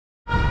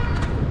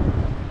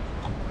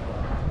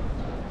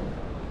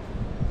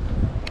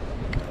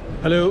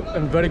Hello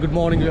and very good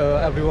morning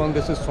everyone,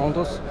 this is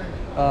Santos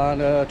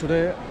and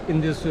today in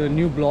this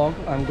new blog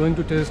I'm going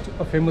to taste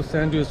a famous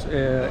sandwich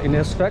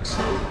in Sfax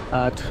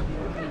at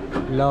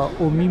La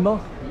Omima.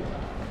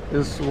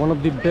 Is one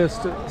of the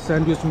best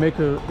sandwich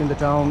maker in the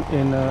town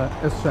in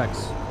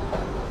Sfax.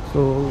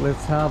 So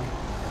let's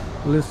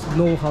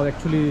know how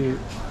actually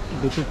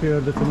they prepare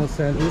the famous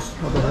sandwich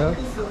over here.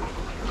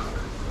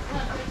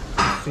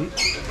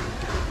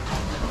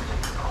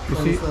 You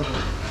see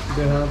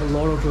they have a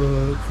lot of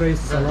fresh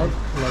salad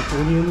like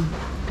onion,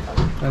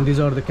 and these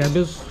are the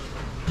cabbage,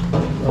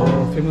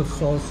 famous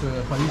sauce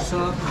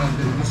harissa, and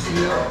then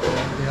mishia,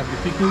 and they have the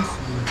pickles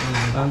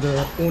and the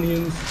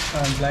onions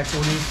and black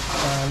olives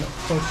and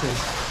portail.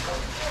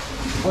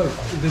 Well,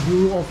 they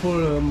do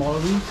offer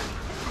Malawi,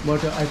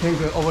 but I think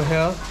over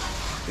here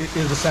it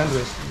is the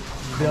sandwich.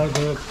 They are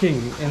the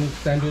king in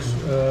sandwich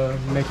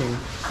making.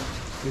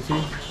 You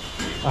see,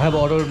 I have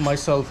ordered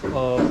myself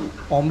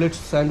omelette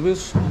sandwich,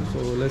 so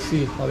let's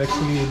see how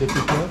actually they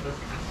prepare.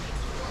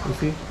 You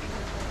see,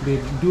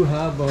 they do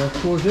have a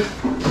courgette,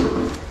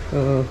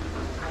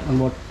 and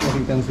what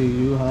you can see,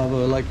 you have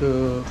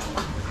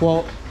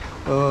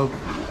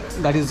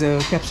that is a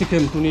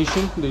capsicum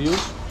Tunisian they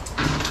use.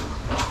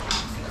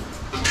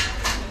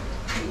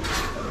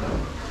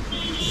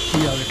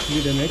 See how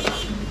actually they make.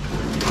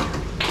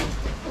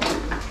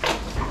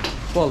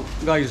 Well,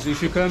 guys,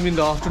 if you come in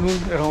the afternoon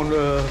around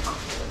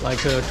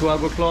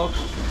 12 o'clock,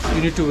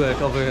 you need to wait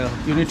over here.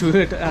 You need to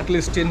wait at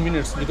least 10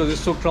 minutes because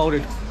it's so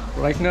crowded.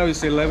 Right now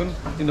it's 11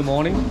 in the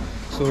morning,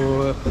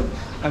 so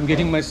I'm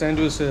getting my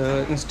sandwich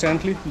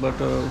instantly, but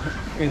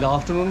in the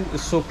afternoon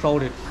it's so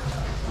crowded.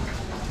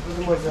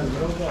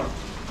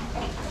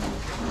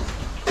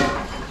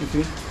 You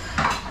see?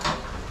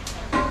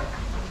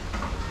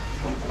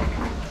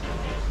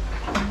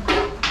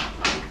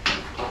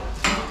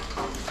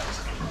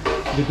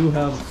 They do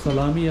have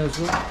salami as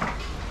well.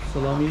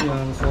 Salami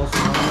and sauce.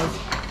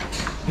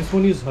 This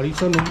one is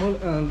harissa normal,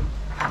 and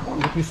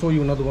let me show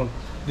you another one.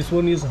 This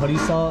one is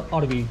harissa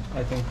arbi,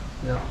 I think.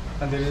 Yeah.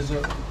 And there is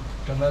a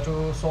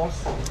tomato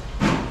sauce.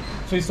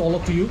 So it's all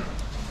up to you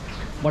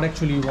what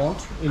actually you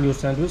want in your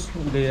sandwich.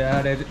 They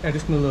add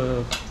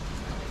additional,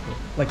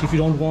 like if you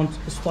don't want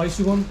a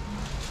spicy one,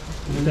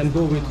 you can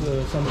go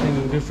with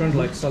something different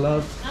like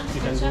salad.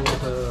 You can go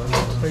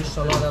with fresh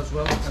salad as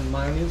well and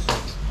mayonnaise.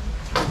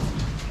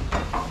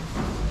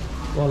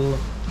 Well,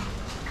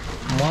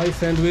 my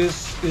sandwich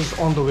is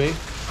on the way.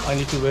 I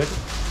need to wait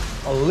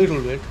a little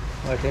bit,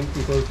 I think,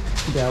 because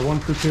they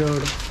haven't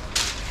prepared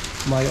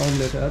my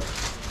omelette yet.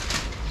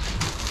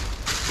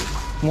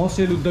 Moi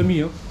c'est le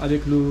demi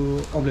avec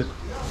le omelette.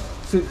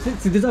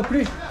 C'est déjà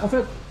prêt en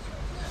fait.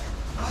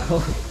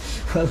 Well,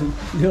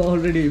 they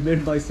already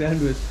made my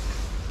sandwich,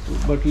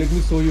 but let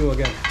me show you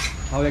again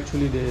how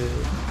actually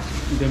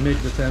they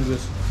make the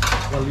sandwich.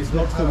 Well, it's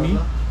not for me.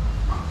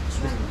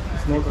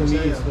 It's not for me,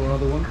 it's for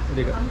another one.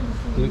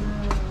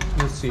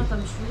 Let's see.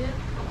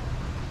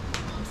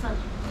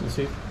 You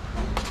see?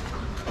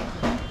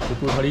 They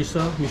put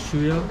harissa,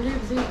 mishia,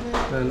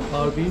 and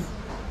arbi,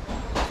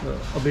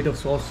 a bit of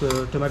sauce,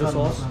 tomato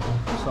sauce,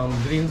 some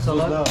green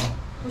salad.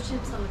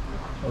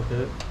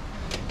 Okay.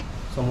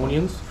 Some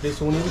onions,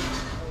 fresh onions,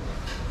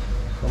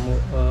 some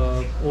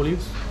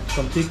olives,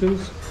 some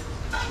pickles,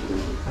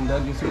 and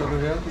then you see over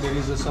here there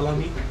is a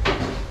salami.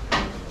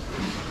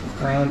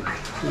 And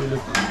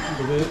look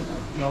the way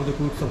now they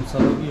put some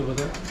salami over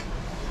there.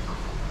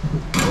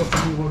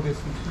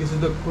 This is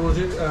the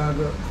courgette and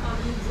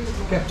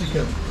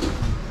capsicum.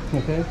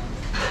 Okay.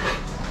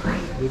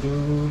 They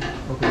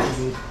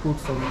put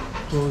some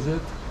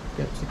courgette,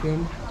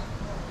 capsicum,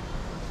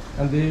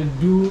 and they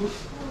do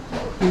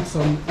put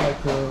some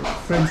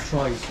French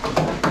fries.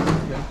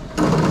 Okay.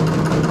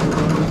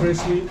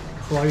 Freshly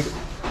fried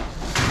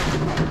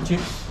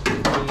chips.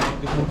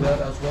 They put that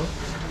as well.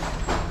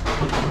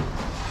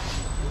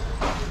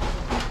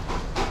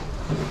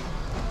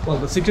 Well,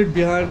 the secret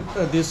behind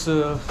this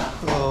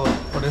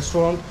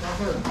restaurant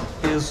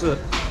is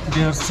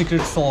their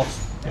secret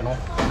sauce. You know,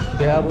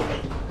 they have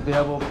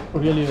a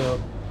really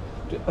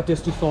a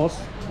tasty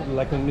sauce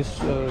like a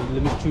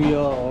mishia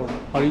or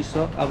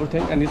harissa,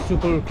 everything, and it's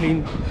super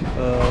clean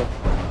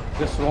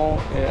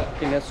restaurant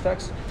in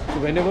Sfax. So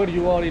whenever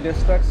you are in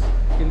Sfax,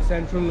 in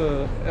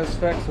central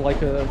Sfax, like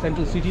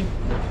central city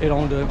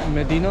around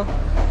Medina,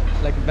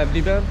 like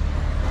Babdiban,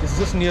 it's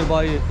just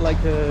nearby.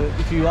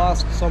 If you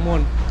ask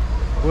someone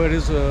where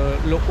is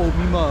La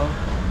Omima,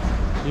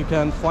 you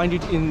can find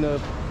it in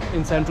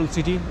central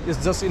city.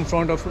 It's just in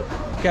front of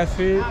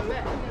Cafe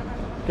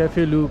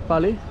Le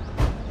Palais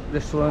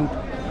restaurant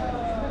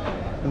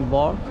and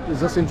bar.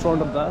 It's just in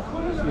front of that,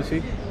 you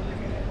see.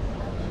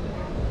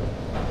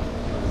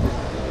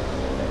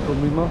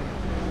 Omima.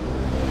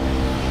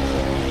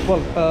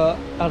 Well,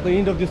 at the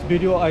end of this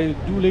video, I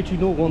do let you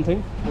know one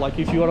thing. Like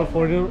if you are a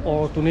foreigner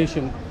or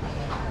Tunisian,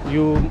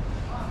 you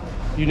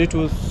need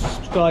to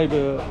subscribe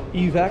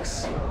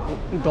evax.tn.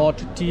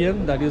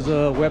 that is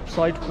a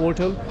website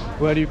portal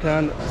where you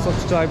can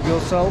subscribe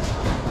yourself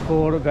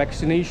for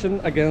vaccination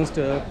against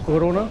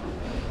corona,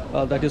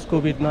 that is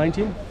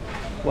COVID-19.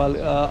 Well,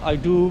 I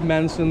do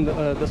mention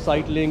the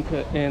site link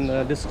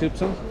in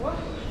description.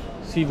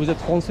 Si vous êtes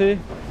français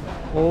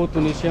ou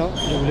tunisien,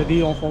 je vous le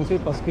dis en français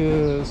parce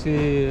que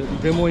c'est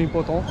vraiment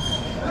important.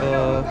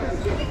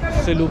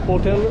 C'est le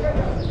portail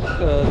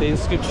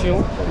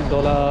d'inscription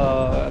dans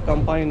la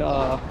campagne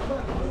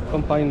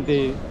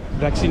de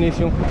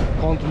vaccination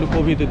contre le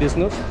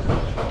Covid-19.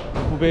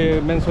 Vous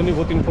pouvez mentionner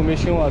votre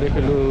information avec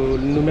le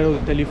numéro de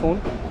téléphone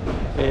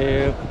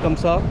et comme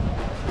ça,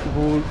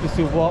 vous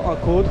recevrez un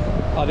code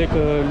avec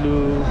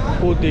le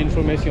code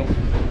d'information.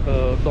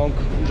 Donc,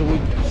 je vous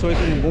souhaite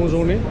une bonne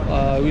journée.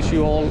 I wish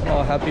you all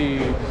a happy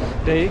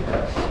day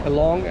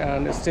along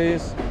and stay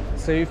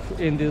safe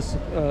in this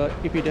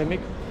epidemic.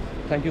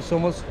 Thank you so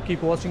much.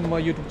 Keep watching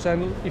my YouTube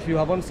channel. If you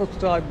haven't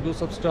subscribed, do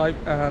subscribe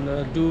and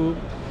do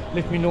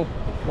let me know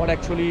what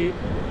actually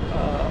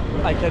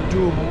I can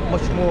do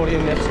much more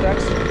in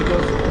Sfax,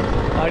 because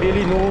I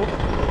really know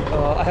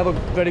I have a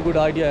very good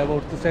idea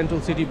about the central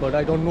city, but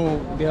I don't know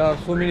there are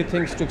so many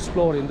things to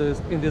explore in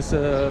this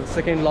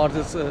second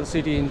largest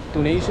city in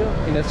Tunisia,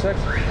 in Sfax.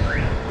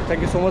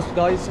 Thank you so much,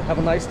 guys. Have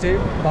a nice day.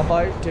 Bye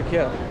bye. Take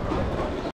care.